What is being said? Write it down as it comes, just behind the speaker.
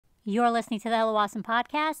You're listening to the Hello Awesome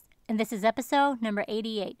podcast, and this is episode number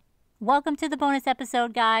 88. Welcome to the bonus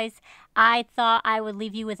episode, guys. I thought I would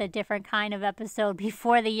leave you with a different kind of episode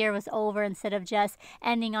before the year was over instead of just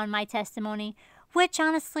ending on my testimony, which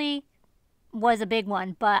honestly was a big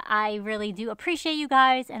one, but I really do appreciate you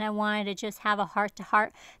guys, and I wanted to just have a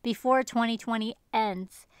heart-to-heart before 2020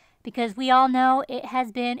 ends, because we all know it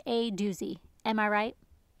has been a doozy. Am I right?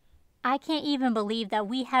 I can't even believe that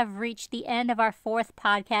we have reached the end of our 4th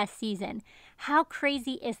podcast season. How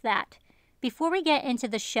crazy is that? Before we get into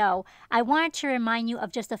the show, I wanted to remind you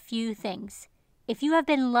of just a few things. If you have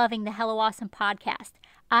been loving the Hello Awesome podcast,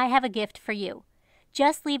 I have a gift for you.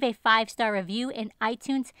 Just leave a 5-star review in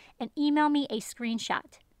iTunes and email me a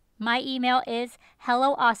screenshot. My email is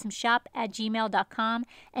helloawesomeshop@gmail.com,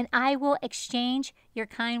 and I will exchange your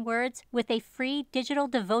kind words with a free digital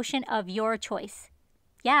devotion of your choice.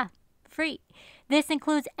 Yeah, free. This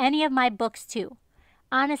includes any of my books too.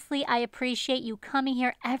 Honestly, I appreciate you coming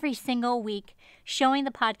here every single week, showing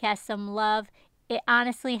the podcast some love. It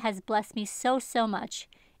honestly has blessed me so much.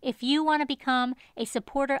 If you want to become a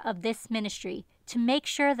supporter of this ministry to make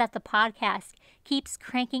sure that the podcast keeps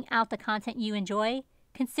cranking out the content you enjoy,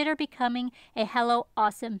 consider becoming a Hello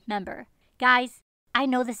Awesome member. Guys, I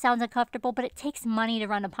know this sounds uncomfortable, but it takes money to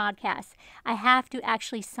run a podcast. I have to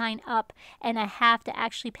actually sign up, and I have to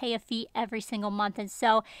actually pay a fee every single month. And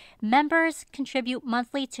so members contribute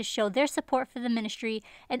monthly to show their support for the ministry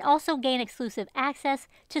and also gain exclusive access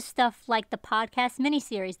to stuff like the podcast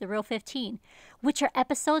miniseries, The Real 15, which are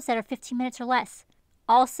episodes that are 15 minutes or less.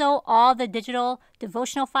 Also, all the digital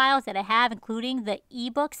devotional files that I have, including the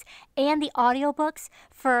ebooks and the audiobooks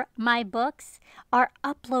for my books, are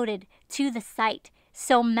uploaded to the site,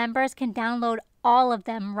 so members can download all of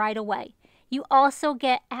them right away. You also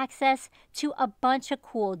get access to a bunch of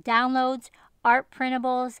cool downloads, art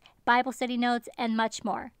printables, Bible study notes, and much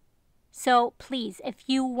more. So please, if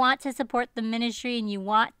you want to support the ministry and you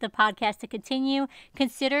want the podcast to continue,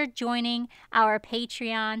 consider joining our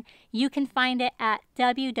Patreon. You can find it at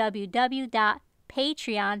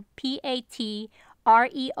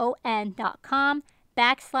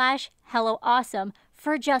www.patreon.com/Hello Awesome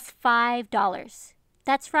for just $5.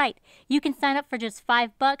 That's right. You can sign up for just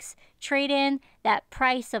 $5, trade in that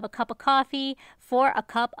price of a cup of coffee for a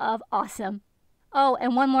cup of awesome. Oh,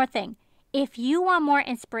 and one more thing. If you want more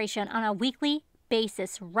inspiration on a weekly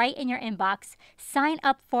basis right in your inbox, sign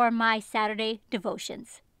up for my Saturday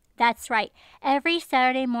devotions. That's right. Every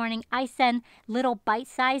Saturday morning, I send little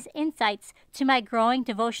bite-sized insights to my growing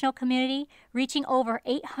devotional community, reaching over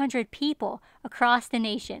 800 people across the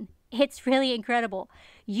nation. It's really incredible.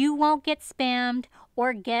 You won't get spammed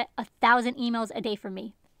or get 1,000 emails a day from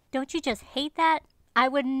me. Don't you just hate that? I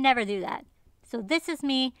would never do that. So this is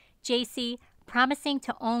me, Jacy, promising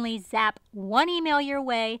to only zap one email your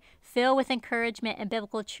way, filled with encouragement and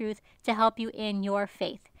biblical truth to help you in your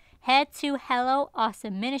faith. Head to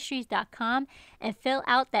HelloAwesomeMinistries.com and fill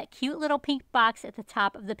out that cute little pink box at the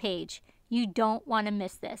top of the page. You don't want to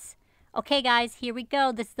miss this. Okay, guys, here we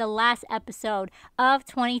go. This is the last episode of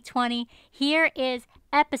 2020. Here is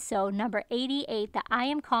episode number 88 that I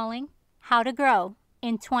am calling How to Grow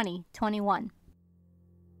in 2021.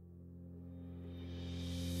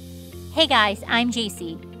 Hey guys, I'm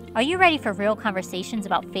Jacy. Are you ready for real conversations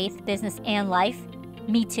about faith, business, and life?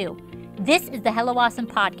 Me too. This is the Hello Awesome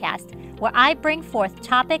podcast, where I bring forth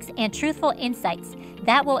topics and truthful insights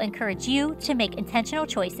that will encourage you to make intentional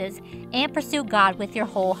choices and pursue God with your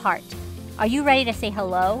whole heart. Are you ready to say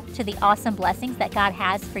hello to the awesome blessings that God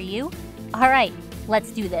has for you? All right,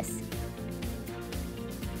 let's do this.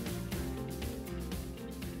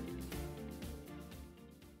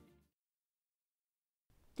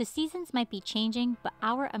 The seasons might be changing, but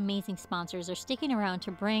our amazing sponsors are sticking around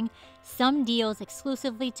to bring some deals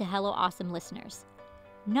exclusively to Hello Awesome listeners.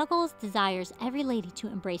 Nuggles desires every lady to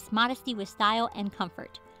embrace modesty with style and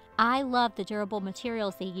comfort. I love the durable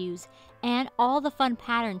materials they use and all the fun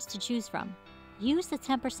patterns to choose from. Use the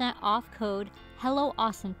 10% off code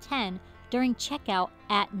HelloAwesome10 during checkout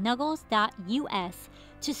at nuggles.us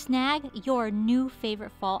to snag your new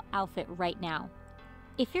favorite fall outfit right now.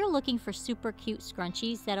 If you're looking for super cute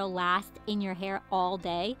scrunchies that'll last in your hair all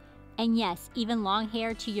day, and yes, even long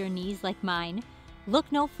hair to your knees like mine,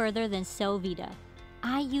 look no further than Sovita.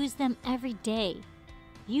 I use them every day.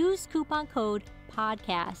 Use coupon code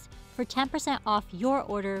PODCAST for 10% off your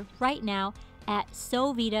order right now at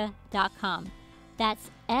sovita.com.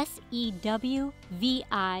 That's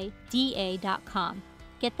SEWVIDA.com.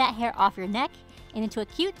 Get that hair off your neck and into a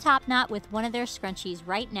cute top knot with one of their scrunchies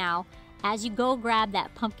right now as you go grab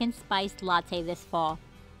that pumpkin spiced latte this fall.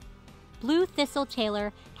 Blue Thistle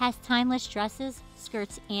Tailor has timeless dresses,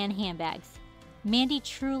 skirts, and handbags. Mandy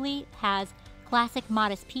truly has classic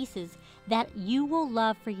modest pieces that you will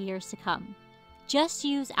love for years to come. Just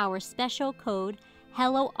use our special code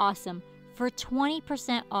HelloAwesome for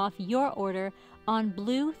 20% off your order on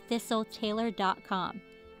bluethistletailor.com.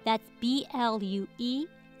 That's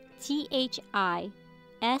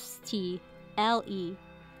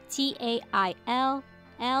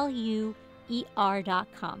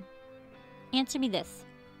BLUETHISTLETAILLUER.com. Answer me this.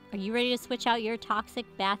 Are you ready to switch out your toxic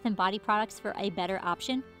bath and body products for a better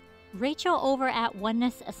option? Rachel over at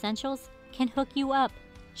Oneness Essentials can hook you up.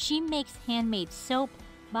 She makes handmade soap,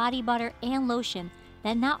 body butter, and lotion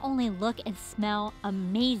that not only look and smell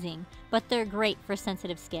amazing, but they're great for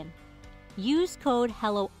sensitive skin. Use code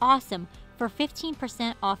HelloAwesome for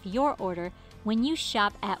 15% off your order when you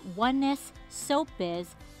shop at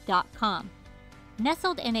onenesssoapbiz.com.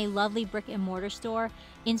 Nestled in a lovely brick and mortar store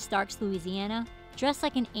in Starks, Louisiana, Dress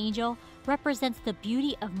Like an Angel represents the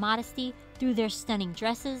beauty of modesty through their stunning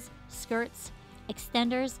dresses, skirts,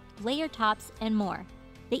 extenders, layer tops, and more.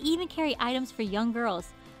 They even carry items for young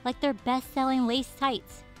girls, like their best-selling lace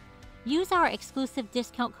tights. Use our exclusive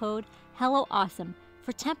discount code HelloAwesome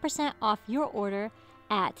for 10% off your order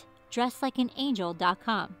at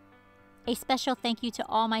dresslikeanangel.com. A special thank you to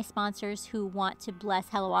all my sponsors who want to bless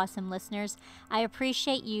Hello Awesome listeners. I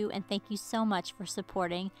appreciate you and thank you so much for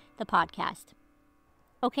supporting the podcast.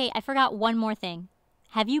 Okay, I forgot one more thing.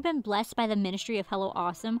 Have you been blessed by the ministry of Hello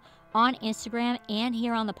Awesome on Instagram and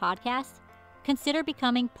here on the podcast? Consider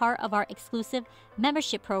becoming part of our exclusive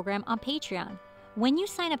membership program on Patreon. When you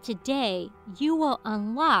sign up today, you will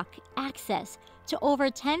unlock access to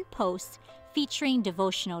over 10 posts featuring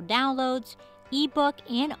devotional downloads, ebook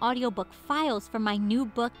and audiobook files from my new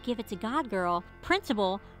book, Give It to God Girl,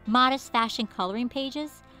 printable, modest fashion coloring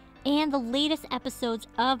pages, and the latest episodes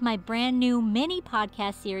of my brand new mini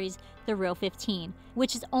podcast series, The Real 15,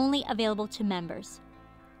 which is only available to members.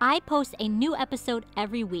 I post a new episode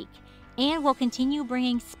every week and will continue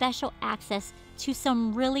bringing special access to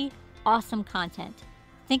some really awesome content.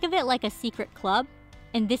 Think of it like a secret club,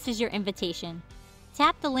 and this is your invitation.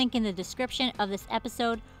 Tap the link in the description of this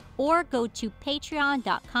episode or go to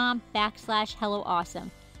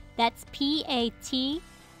patreon.com/HelloAwesome. That's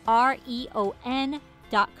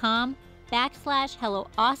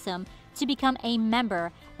patreon.com/HelloAwesome to become a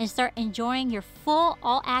member and start enjoying your full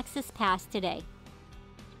all-access pass today.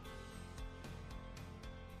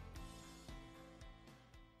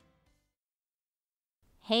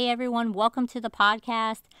 Hey everyone, welcome to the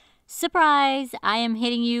podcast. Surprise! I am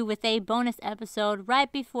hitting you with a bonus episode right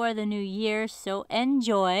before the new year, so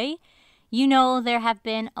enjoy. You know there have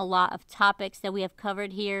been a lot of topics that we have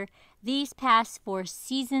covered here these past 4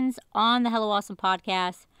 seasons on the Hello Awesome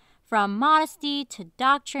podcast, from modesty to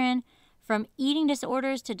doctrine, from eating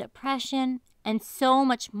disorders to depression, and so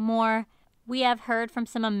much more. We have heard from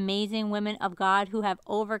some amazing women of God who have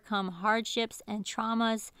overcome hardships and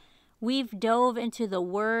traumas. We've dove into the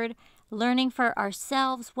Word, learning for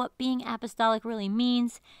ourselves what being apostolic really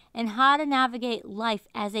means and how to navigate life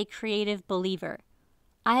as a creative believer.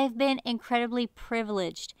 I have been incredibly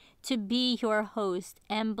privileged to be your host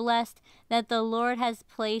and blessed that the Lord has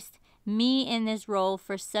placed me in this role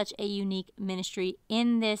for such a unique ministry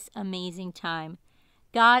in this amazing time.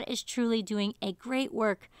 God is truly doing a great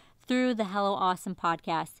work through the Hello Awesome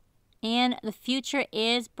podcast. And the future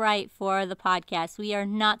is bright for the podcast. We are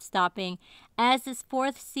not stopping. As this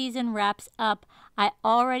 4th season wraps up, I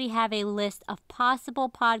already have a list of possible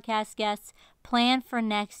podcast guests planned for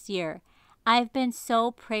next year. I've been so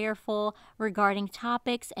prayerful regarding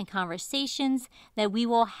topics and conversations that we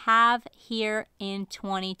will have here in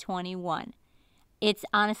 2021. It's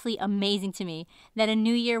honestly amazing to me that a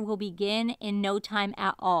new year will begin in no time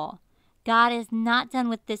at all. God is not done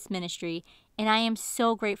with this ministry, and I am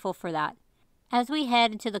so grateful for that. As we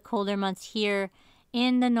head into the colder months here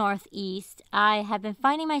in the Northeast, I have been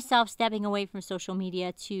finding myself stepping away from social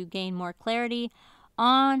media to gain more clarity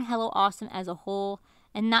on Hello Awesome as a whole,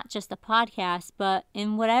 and not just the podcast, but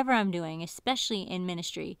in whatever I'm doing, especially in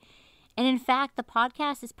ministry. And in fact, the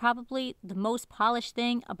podcast is probably the most polished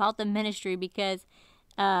thing about the ministry because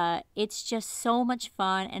it's just so much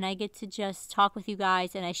fun, and I get to just talk with you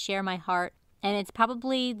guys, and I share my heart. And it's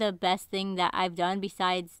probably the best thing that I've done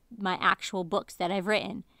besides my actual books that I've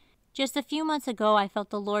written. Just a few months ago, I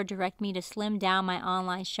felt the Lord direct me to slim down my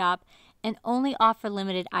online shop and only offer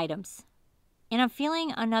limited items. And I'm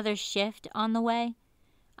feeling another shift on the way.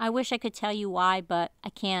 I wish I could tell you why, but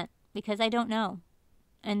I can't because I don't know.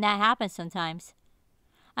 And that happens sometimes.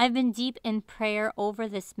 I've been deep in prayer over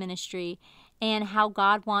this ministry and how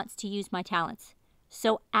God wants to use my talents.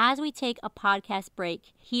 So as we take a podcast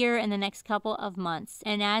break here in the next couple of months,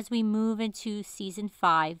 and as we move into season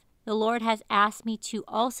 5, the Lord has asked me to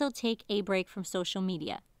also take a break from social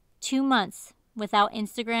media. 2 months without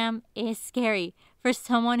Instagram is scary for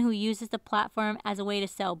someone who uses the platform as a way to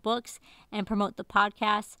sell books and promote the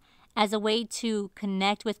podcast, as a way to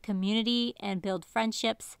connect with community and build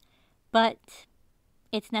friendships, but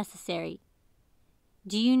it's necessary.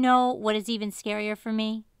 Do you know what is even scarier for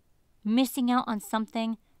me? Missing out on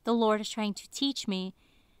something the Lord is trying to teach me,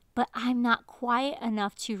 but I'm not quiet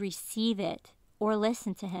enough to receive it or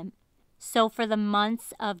listen to Him. So for the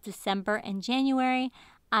months of December and January,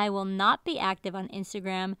 I will not be active on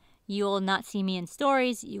Instagram. You will not see me in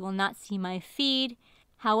stories. You will not see my feed.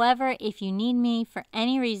 However, if you need me for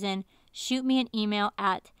any reason, shoot me an email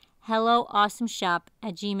at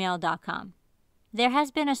helloawesomeshop@gmail.com. There has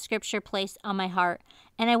been a scripture placed on my heart,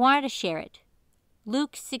 and I wanted to share it.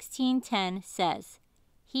 Luke 16:10 says,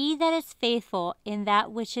 "He that is faithful in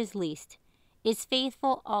that which is least is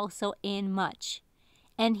faithful also in much,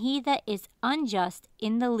 and he that is unjust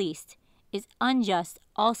in the least is unjust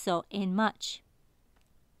also in much."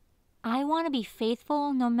 I want to be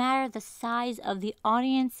faithful no matter the size of the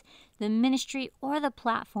audience, the ministry, or the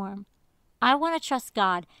platform. I want to trust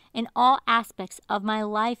God in all aspects of my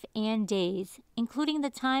life and days, including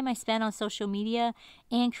the time I spend on social media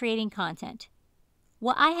and creating content.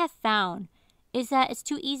 What I have found is that it's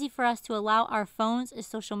too easy for us to allow our phones and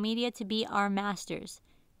social media to be our masters.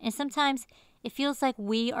 And sometimes it feels like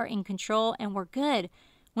we are in control and we're good,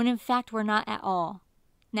 when in fact we're not at all.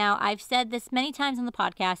 Now, I've said this many times on the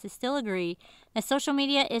podcast, I still agree that social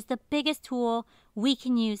media is the biggest tool we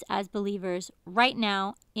can use as believers right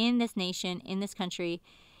now in this nation, in this country,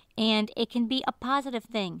 and it can be a positive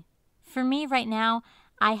thing. For me right now,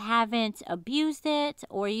 I haven't abused it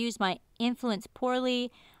or used my influence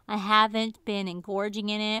poorly. I haven't been engorging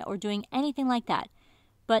in it or doing anything like that.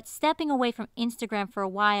 But stepping away from Instagram for a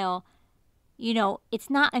while, it's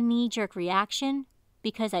not a knee-jerk reaction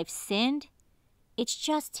because I've sinned. It's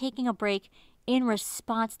just taking a break in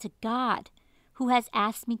response to God, who has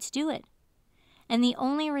asked me to do it. And the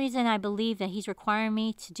only reason I believe that He's requiring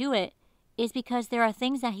me to do it is because there are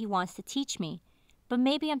things that He wants to teach me, but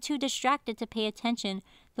maybe I'm too distracted to pay attention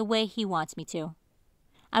the way He wants me to.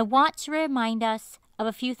 I want to remind us of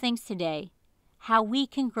a few things today, how we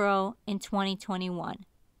can grow in 2021,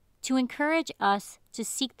 to encourage us to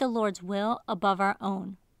seek the Lord's will above our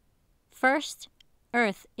own. First,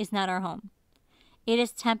 earth is not our home. It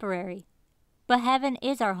is temporary, but heaven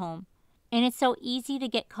is our home, and it's so easy to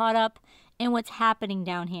get caught up in what's happening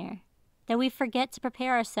down here that we forget to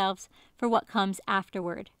prepare ourselves for what comes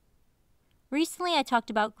afterward. Recently, I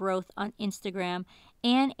talked about growth on Instagram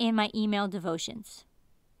and in my email devotions.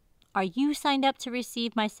 Are you signed up to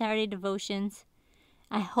receive my Saturday devotions?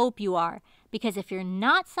 I hope you are, because if you're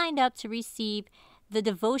not signed up to receive the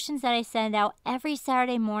devotions that I send out every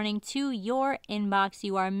Saturday morning to your inbox,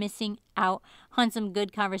 you are missing out on some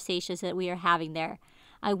good conversations that we are having there.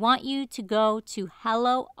 I want you to go to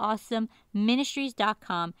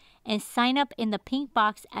HelloAwesomeMinistries.com and sign up in the pink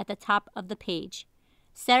box at the top of the page.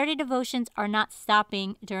 Saturday devotions are not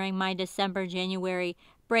stopping during my December-January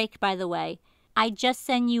break, by the way. I just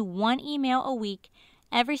send you one email a week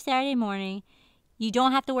every Saturday morning. You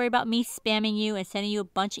don't have to worry about me spamming you and sending you a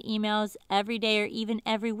bunch of emails every day or even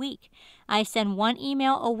every week. I send one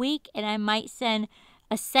email a week, and I might send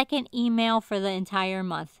a second email for the entire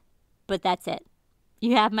month. But that's it.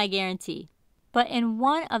 You have my guarantee. But in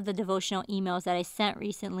one of the devotional emails that I sent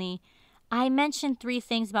recently, I mentioned 3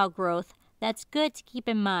 things about growth that's good to keep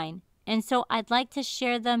in mind. And so I'd like to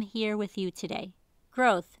share them here with you today.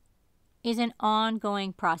 Growth is an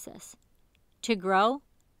ongoing process. To grow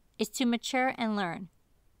is to mature and learn.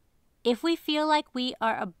 If we feel like we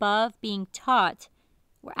are above being taught,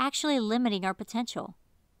 we're actually limiting our potential.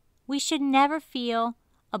 We should never feel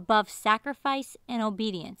above sacrifice and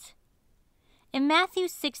obedience. In Matthew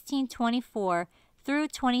 16:24 through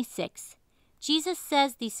 26, Jesus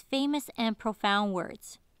says these famous and profound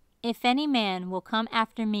words, "If any man will come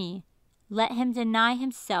after me, let him deny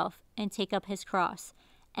himself and take up his cross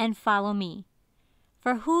and follow me.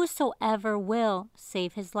 For whosoever will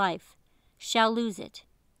save his life shall lose it,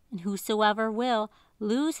 and whosoever will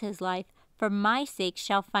lose his life for my sake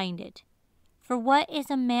shall find it. For what is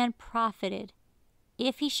a man profited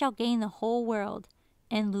if he shall gain the whole world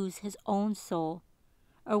and lose his own soul?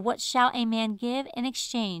 Or what shall a man give in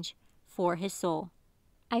exchange for his soul?"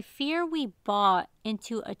 I fear we bought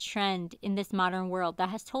into a trend in this modern world that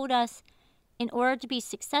has told us in order to be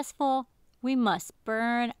successful, we must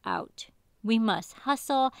burn out. We must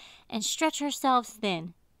hustle and stretch ourselves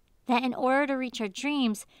thin. that in order to reach our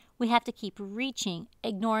dreams, we have to keep reaching,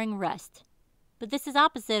 ignoring rest. But this is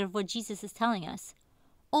opposite of what Jesus is telling us.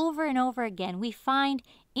 Over and over again, we find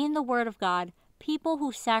in the Word of God people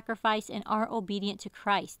who sacrifice and are obedient to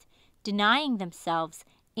Christ, denying themselves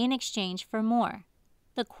in exchange for more.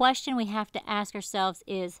 The question we have to ask ourselves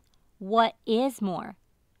is, what is more?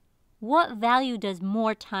 What value does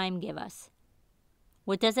more time give us?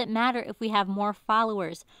 What does it matter if we have more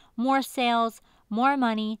followers, more sales, more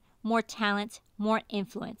money, more talent, more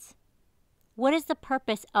influence? What is the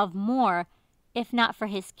purpose of more if not for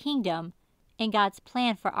His kingdom and God's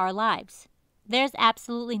plan for our lives? There's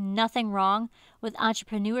absolutely nothing wrong with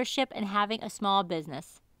entrepreneurship and having a small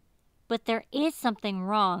business. But there is something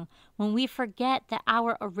wrong when we forget that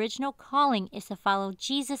our original calling is to follow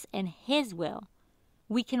Jesus and His will.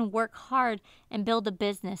 We can work hard and build a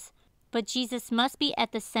business, but Jesus must be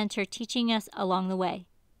at the center teaching us along the way.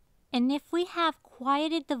 And if we have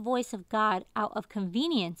quieted the voice of God out of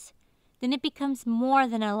convenience, then it becomes more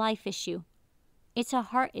than a life issue. It's a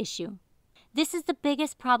heart issue. This is the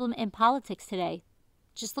biggest problem in politics today.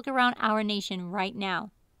 Just look around our nation right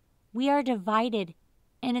now. We are divided,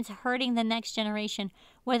 and it's hurting the next generation,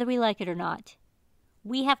 whether we like it or not.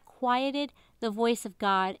 We have quieted the voice of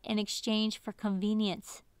God in exchange for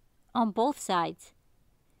convenience on both sides.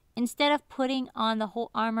 Instead of putting on the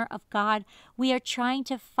whole armor of God, we are trying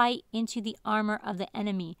to fight into the armor of the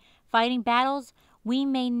enemy, fighting battles we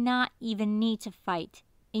may not even need to fight,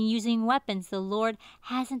 and using weapons the Lord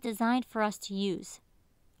hasn't designed for us to use.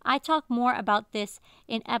 I talk more about this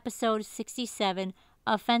in episode 67,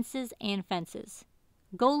 Offenses and Fences.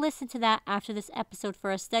 Go listen to that after this episode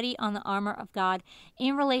for a study on the armor of God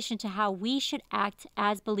in relation to how we should act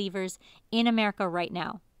as believers in America right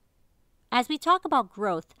now. As we talk about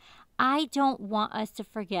growth, I don't want us to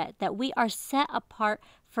forget that we are set apart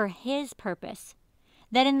for His purpose.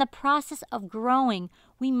 That in the process of growing,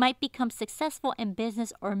 we might become successful in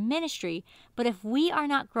business or ministry, but if we are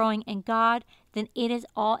not growing in God, then it is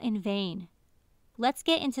all in vain. Let's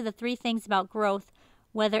get into the 3 things about growth,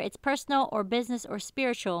 whether it's personal or business or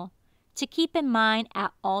spiritual, to keep in mind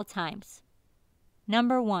at all times.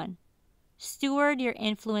 Number 1, steward your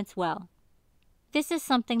influence well. This is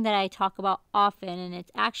something that I talk about often, and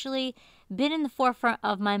it's actually been in the forefront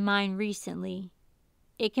of my mind recently.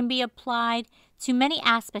 It can be applied to many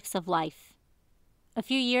aspects of life. A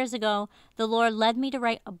few years ago, the Lord led me to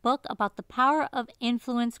write a book about the power of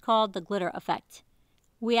influence called The Glitter Effect.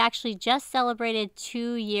 We actually just celebrated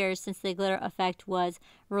 2 years since The Glitter Effect was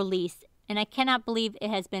released, and I cannot believe it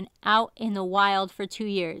has been out in the wild for 2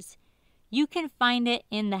 years. You can find it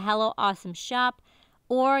in the Hello Awesome shop,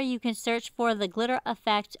 or you can search for The Glitter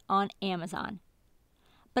Effect on Amazon.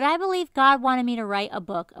 But I believe God wanted me to write a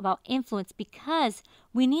book about influence because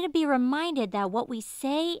we need to be reminded that what we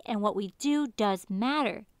say and what we do does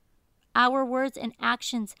matter. Our words and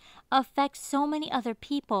actions affect so many other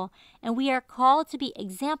people, and we are called to be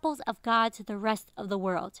examples of God to the rest of the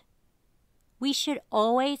world. We should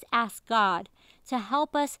always ask God to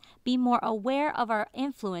help us be more aware of our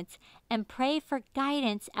influence and pray for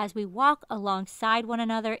guidance as we walk alongside one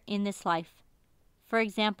another in this life. For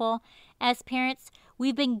example, as parents,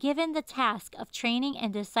 we've been given the task of training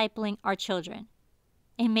and discipling our children.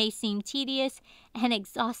 It may seem tedious and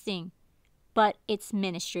exhausting, but it's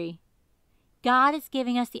ministry. God is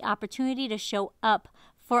giving us the opportunity to show up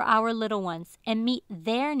for our little ones and meet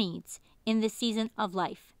their needs in this season of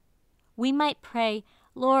life. We might pray,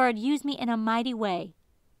 Lord, use me in a mighty way,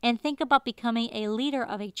 and think about becoming a leader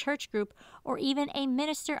of a church group or even a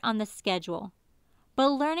minister on the schedule. But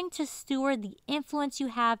learning to steward the influence you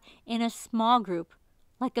have in a small group,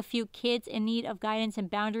 like a few kids in need of guidance and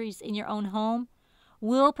boundaries in your own home,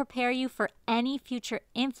 will prepare you for any future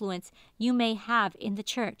influence you may have in the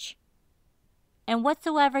church. And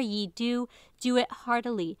whatsoever ye do, do it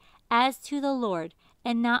heartily, as to the Lord,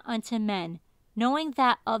 and not unto men, knowing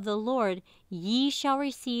that of the Lord ye shall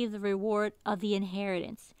receive the reward of the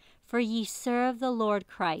inheritance, for ye serve the Lord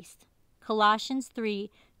Christ. Colossians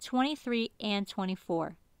 3:23 and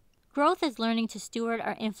 24. Growth is learning to steward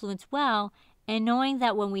our influence well and knowing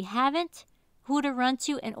that when we haven't, who to run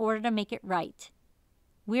to in order to make it right.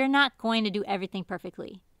 We're not going to do everything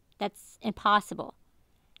perfectly. That's impossible.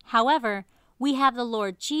 However, we have the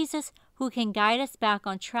Lord Jesus who can guide us back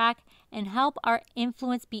on track and help our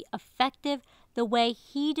influence be effective the way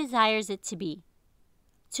He desires it to be.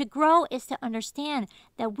 To grow is to understand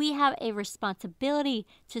that we have a responsibility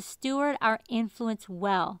to steward our influence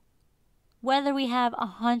well. Whether we have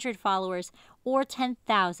 100 followers or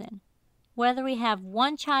 10,000, whether we have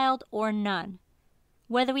one child or none,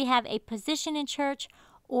 whether we have a position in church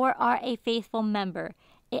or are a faithful member,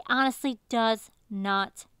 It honestly does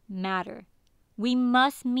not matter. We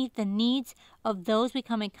must meet the needs of those we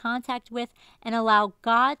come in contact with and allow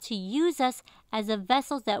God to use us as the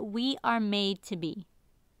vessels that we are made to be.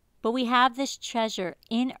 But we have this treasure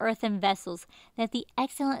in earthen vessels, that the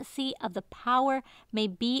excellency of the power may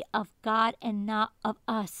be of God and not of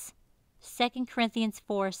us. 2 Corinthians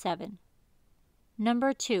 4:7.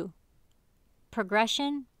 Number 2,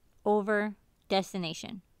 progression over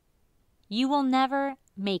destination. You will never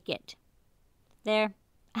make it. There,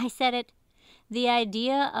 I said it. The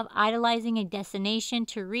idea of idolizing a destination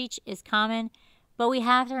to reach is common, but we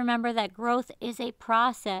have to remember that growth is a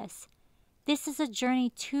process. This is a journey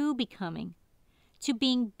to becoming, to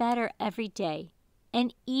being better every day.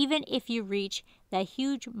 And even if you reach that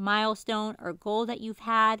huge milestone or goal that you've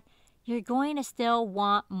had, you're going to still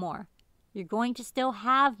want more. You're going to still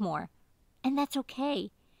have more. And that's okay.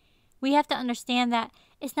 We have to understand that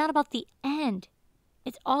it's not about the end.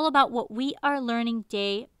 It's all about what we are learning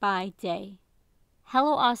day by day.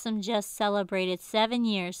 Hello Awesome just celebrated 7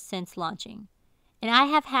 years since launching. And I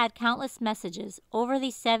have had countless messages over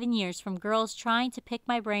these 7 years from girls trying to pick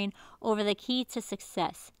my brain over the key to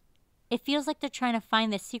success. It feels like they're trying to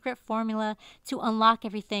find the secret formula to unlock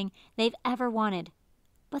everything they've ever wanted.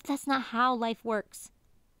 But that's not how life works.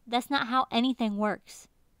 That's not how anything works.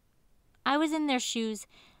 I was in their shoes.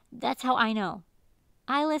 That's how I know.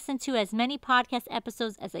 I listened to as many podcast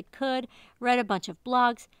episodes as I could, read a bunch of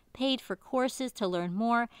blogs, paid for courses to learn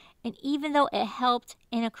more, and even though it helped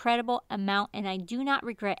an incredible amount and I do not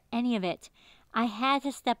regret any of it, I had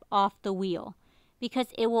to step off the wheel because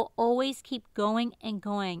it will always keep going and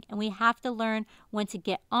going, and we have to learn when to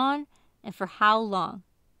get on and for how long.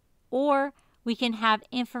 Or we can have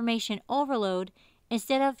information overload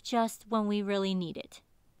instead of just when we really need it.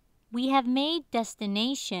 We have made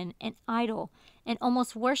destination an idol and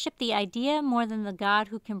almost worship the idea more than the God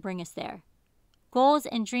who can bring us there. Goals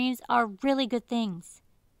and dreams are really good things.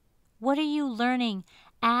 What are you learning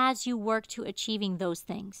as you work to achieving those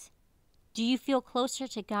things? Do you feel closer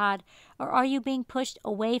to God, or are you being pushed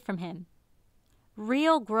away from Him?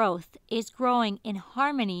 Real growth is growing in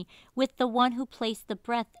harmony with the one who placed the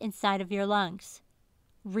breath inside of your lungs.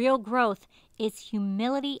 Real growth is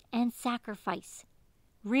humility and sacrifice.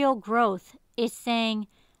 Real growth is saying,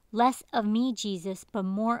 less of me, Jesus, but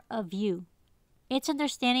more of you. It's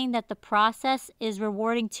understanding that the process is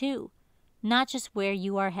rewarding too, not just where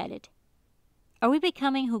you are headed. Are we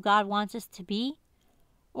becoming who God wants us to be?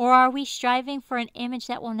 Or are we striving for an image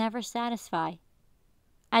that will never satisfy?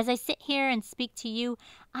 As I sit here and speak to you,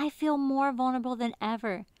 I feel more vulnerable than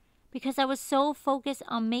ever because I was so focused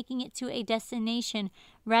on making it to a destination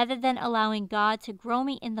rather than allowing God to grow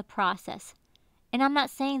me in the process. And I'm not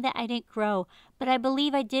saying that I didn't grow, but I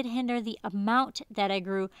believe I did hinder the amount that I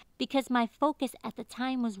grew because my focus at the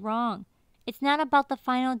time was wrong. It's not about the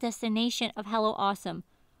final destination of Hello Awesome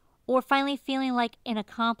or finally feeling like an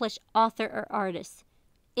accomplished author or artist.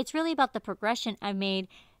 It's really about the progression I've made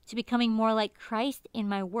to becoming more like Christ in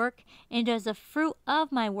my work, and does the fruit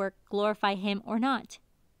of my work glorify Him or not?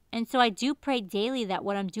 And so I do pray daily that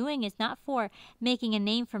what I'm doing is not for making a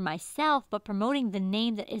name for myself, but promoting the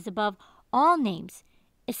name that is above all names,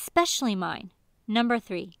 especially mine. Number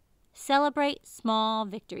 3, celebrate small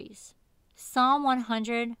victories. Psalm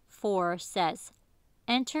 104 says,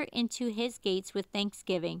 "Enter into His gates with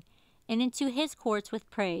thanksgiving, and into His courts with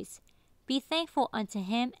praise. Be thankful unto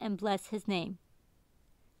Him and bless His name."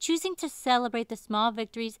 Choosing to celebrate the small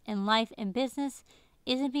victories in life and business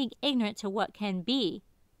isn't being ignorant to what can be.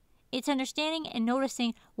 It's understanding and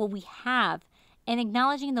noticing what we have and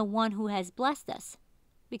acknowledging the one who has blessed us.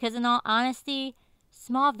 Because in all honesty,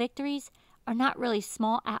 small victories are not really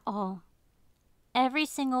small at all. Every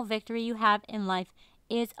single victory you have in life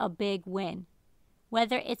is a big win.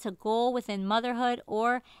 Whether it's a goal within motherhood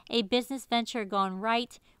or a business venture gone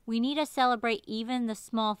right, we need to celebrate even the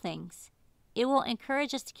small things. It will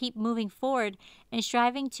encourage us to keep moving forward and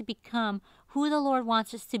striving to become who the Lord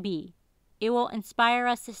wants us to be. It will inspire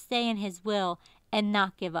us to stay in His will and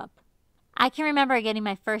not give up. I can remember getting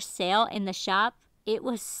my first sale in the shop. It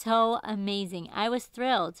was so amazing. I was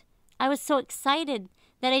thrilled. I was so excited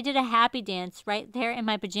that I did a happy dance right there in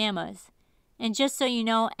my pajamas. And just so you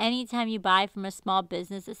know, anytime you buy from a small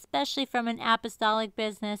business, especially from an apostolic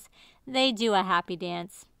business, they do a happy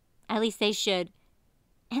dance. At least they should.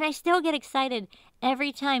 And I still get excited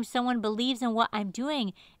every time someone believes in what I'm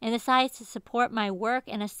doing and decides to support my work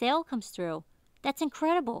and a sale comes through. That's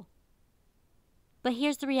incredible. But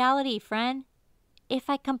here's the reality, friend. If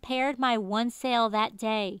I compared my one sale that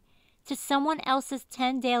day to someone else's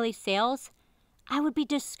 10 daily sales, I would be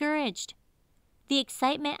discouraged. the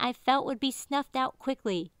excitement I felt would be snuffed out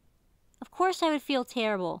quickly. Of course I would feel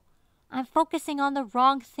terrible. I'm focusing on the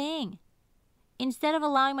wrong thing. Instead of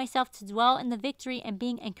allowing myself to dwell in the victory and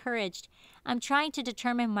being encouraged, I'm trying to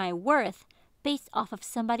determine my worth based off of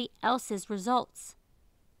somebody else's results.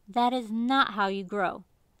 That is not how you grow.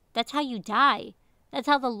 That's how you die. That's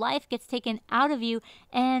how the life gets taken out of you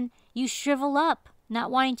and you shrivel up,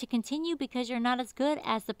 not wanting to continue because you're not as good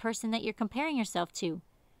as the person that you're comparing yourself to.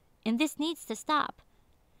 And this needs to stop.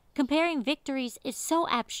 Comparing victories is so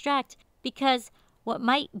abstract because what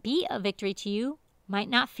might be a victory to you might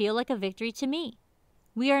not feel like a victory to me.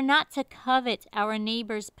 We are not to covet our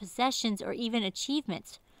neighbor's possessions or even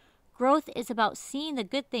achievements. Growth is about seeing the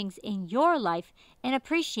good things in your life and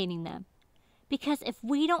appreciating them. Because if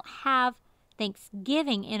we don't have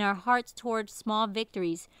thanksgiving in our hearts towards small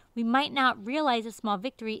victories, we might not realize a small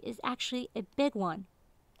victory is actually a big one.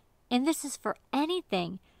 And this is for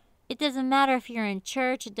anything. It doesn't matter if you're in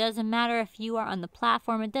church. It doesn't matter if you are on the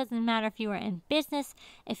platform. It doesn't matter if you are in business,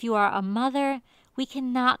 if you are a mother. We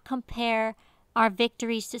cannot compare our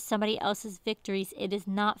victories to somebody else's victories. It is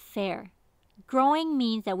not fair. Growing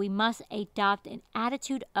means that we must adopt an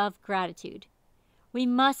attitude of gratitude. We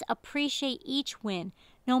must appreciate each win,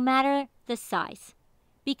 no matter the size,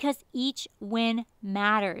 because each win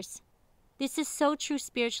matters. This is so true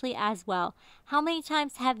spiritually as well. How many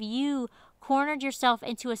times have you cornered yourself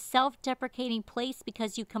into a self-deprecating place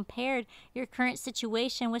because you compared your current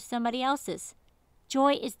situation with somebody else's?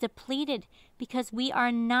 Joy is depleted because we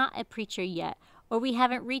are not a preacher yet, or we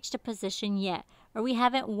haven't reached a position yet, or we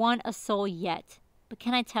haven't won a soul yet. But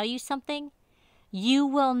can I tell you something? You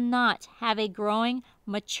will not have a growing,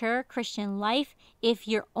 mature Christian life if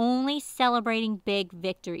you're only celebrating big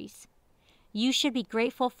victories. You should be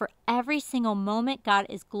grateful for every single moment God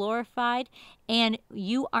is glorified and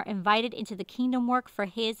you are invited into the kingdom work for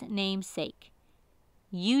His name's sake.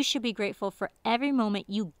 You should be grateful for every moment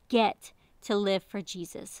you get to live for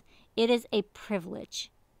Jesus. It is a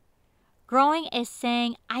privilege. Growing is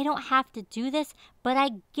saying, I don't have to do this, but I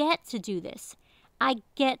get to do this. I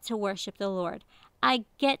get to worship the Lord. I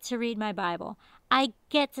get to read my Bible. I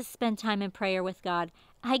get to spend time in prayer with God.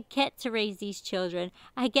 I get to raise these children.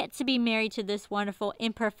 I get to be married to this wonderful,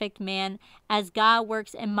 imperfect man as God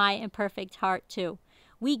works in my imperfect heart too.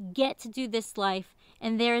 We get to do this life,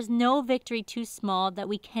 and there is no victory too small that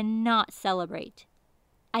we cannot celebrate.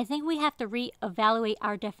 I think we have to reevaluate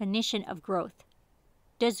our definition of growth.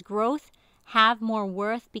 Does growth have more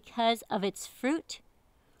worth because of its fruit?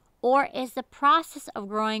 Or is the process of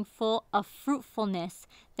growing full of fruitfulness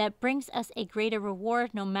that brings us a greater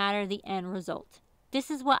reward no matter the end result? This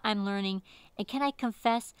is what I'm learning, and can I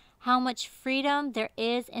confess how much freedom there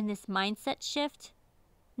is in this mindset shift?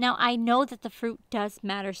 Now, I know that the fruit does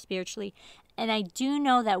matter spiritually, and I do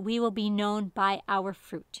know that we will be known by our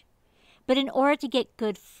fruit. But in order to get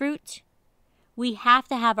good fruit, we have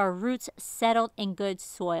to have our roots settled in good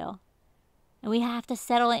soil. And we have to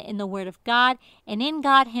settle it in the Word of God and in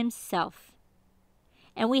God Himself.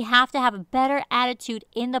 And we have to have a better attitude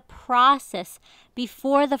in the process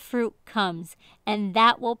before the fruit comes, and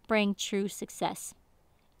that will bring true success.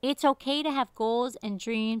 It's okay to have goals and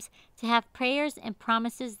dreams, to have prayers and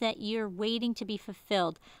promises that you're waiting to be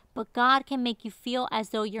fulfilled, but God can make you feel as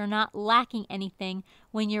though you're not lacking anything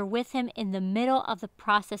when you're with Him in the middle of the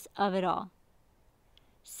process of it all.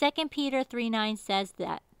 2 Peter 3:9 says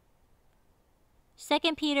that.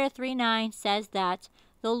 2 Peter 3:9 says that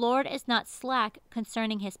the Lord is not slack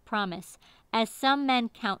concerning His promise, as some men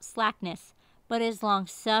count slackness, but is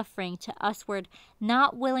long-suffering to usward,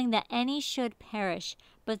 not willing that any should perish,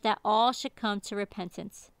 but that all should come to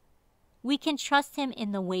repentance. We can trust Him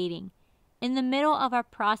in the waiting, in the middle of our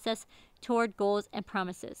process toward goals and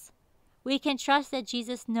promises. We can trust that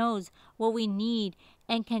Jesus knows what we need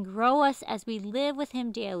and can grow us as we live with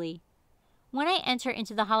Him daily. When I enter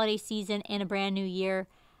into the holiday season and a brand new year,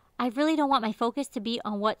 I really don't want my focus to be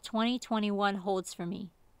on what 2021 holds for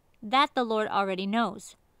me. That the Lord already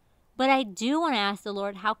knows. But I do want to ask the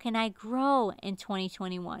Lord, how can I grow in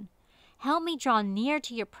 2021? Help me draw near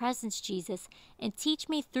to your presence, Jesus, and teach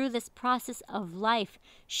me through this process of life.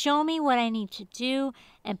 Show me what I need to do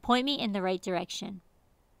and point me in the right direction.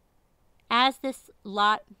 As the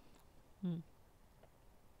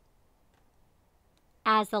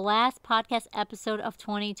last podcast episode of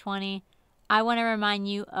 2020, I want to remind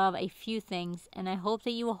you of a few things, and I hope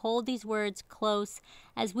that you will hold these words close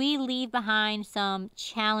as we leave behind some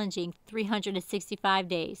challenging 365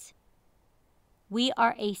 days. We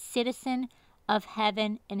are a citizen of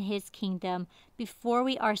heaven and His kingdom before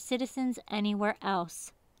we are citizens anywhere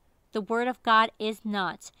else. The Word of God is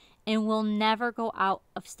not and will never go out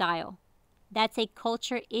of style. That's a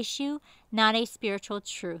culture issue, not a spiritual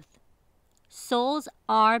truth. Souls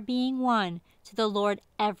are being won to the Lord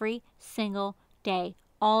every single day,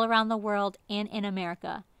 all around the world and in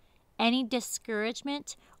America. Any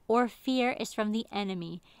discouragement or fear is from the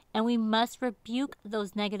enemy, and we must rebuke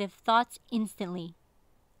those negative thoughts instantly.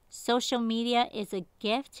 Social media is a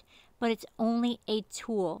gift, but it's only a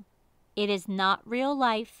tool. It is not real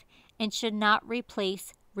life and should not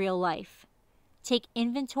replace real life. Take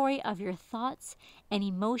inventory of your thoughts and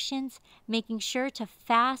emotions, making sure to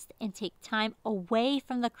fast and take time away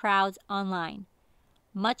from the crowds online,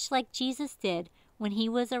 much like Jesus did when he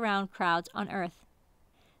was around crowds on earth.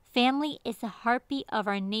 Family is the heartbeat of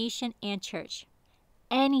our nation and church.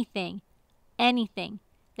 Anything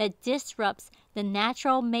that disrupts the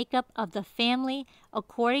natural makeup of the family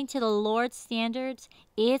according to the Lord's standards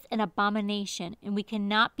is an abomination, and we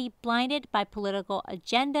cannot be blinded by political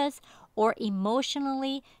agendas or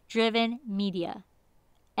emotionally driven media.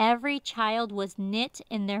 Every child was knit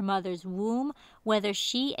in their mother's womb, whether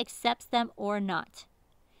she accepts them or not.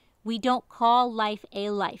 We don't call life a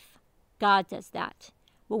life. God does that.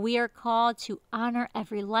 But we are called to honor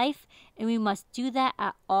every life, and we must do that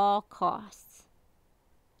at all costs.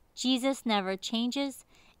 Jesus never changes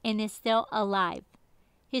and is still alive.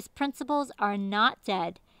 His principles are not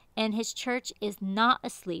dead, and his church is not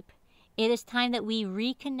asleep. It is time that we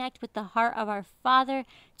reconnect with the heart of our Father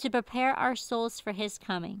to prepare our souls for his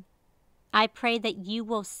coming. I pray that you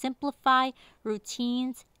will simplify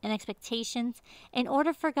routines and expectations in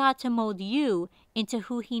order for God to mold you into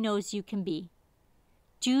who he knows you can be.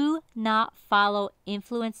 Do not follow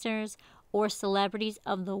influencers or celebrities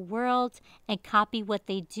of the world and copy what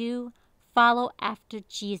they do. Follow after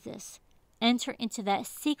Jesus. Enter into that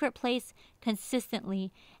secret place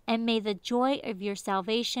consistently, and may the joy of your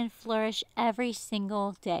salvation flourish every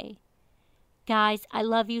single day. Guys, I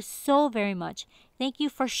love you so very much. Thank you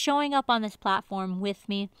for showing up on this platform with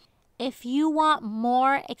me. If you want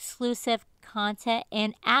more exclusive content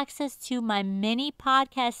and access to my mini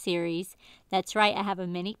podcast series, that's right, I have a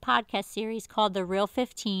mini podcast series called The Real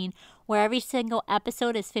 15, where every single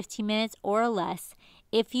episode is 15 minutes or less.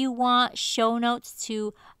 If you want show notes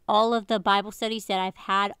to all of the Bible studies that I've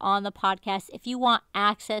had on the podcast, if you want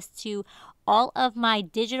access to all of my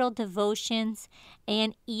digital devotions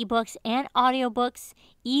and ebooks and audiobooks,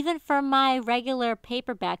 even for my regular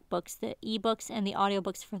paperback books, the ebooks and the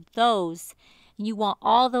audiobooks for those, and you want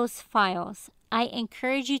all those files, I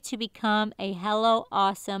encourage you to become a Hello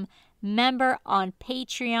Awesome member on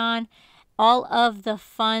Patreon. All of the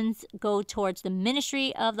funds go towards the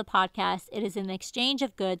ministry of the podcast. It is an exchange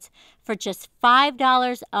of goods for just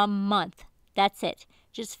 $5 a month. That's it.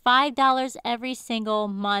 Just $5 every single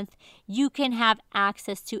month. You can have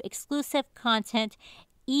access to exclusive content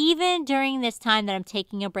even during this time that I'm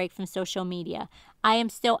taking a break from social media. I am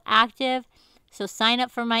still active, so sign up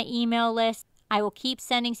for my email list. I will keep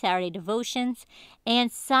sending Saturday devotions, and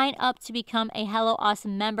sign up to become a Hello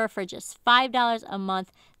Awesome member for just $5 a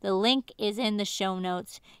month. The link is in the show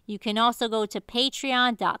notes. You can also go to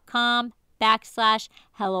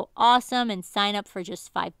patreon.com/Hello Awesome and sign up for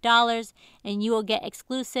just $5, and you will get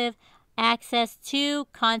exclusive access to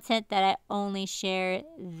content that I only share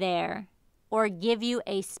there or give you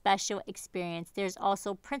a special experience. There's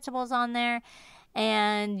also principles on there,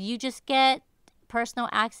 and you just get personal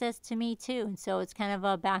access to me too. And so it's kind of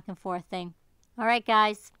a back and forth thing. All right,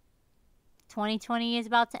 guys. 2020 is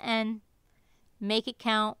about to end. Make it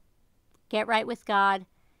count. Get right with God.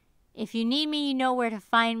 If you need me, you know where to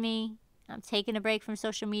find me. I'm taking a break from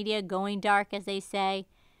social media, going dark, as they say.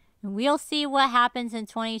 And we'll see what happens in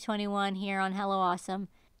 2021 here on Hello Awesome.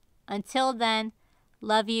 Until then,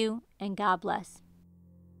 love you and God bless.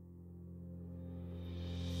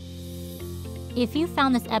 If you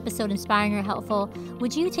found this episode inspiring or helpful,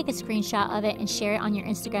 would you take a screenshot of it and share it on your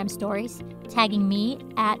Instagram stories, tagging me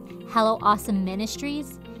at Hello Awesome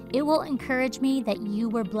Ministries? It will encourage me that you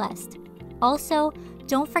were blessed. Also,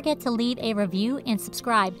 don't forget to leave a review and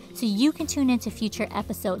subscribe so you can tune into future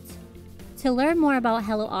episodes. To learn more about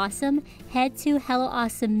Hello Awesome, head to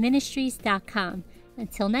HelloAwesomeMinistries.com.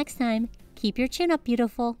 Until next time, keep your chin up,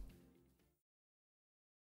 beautiful.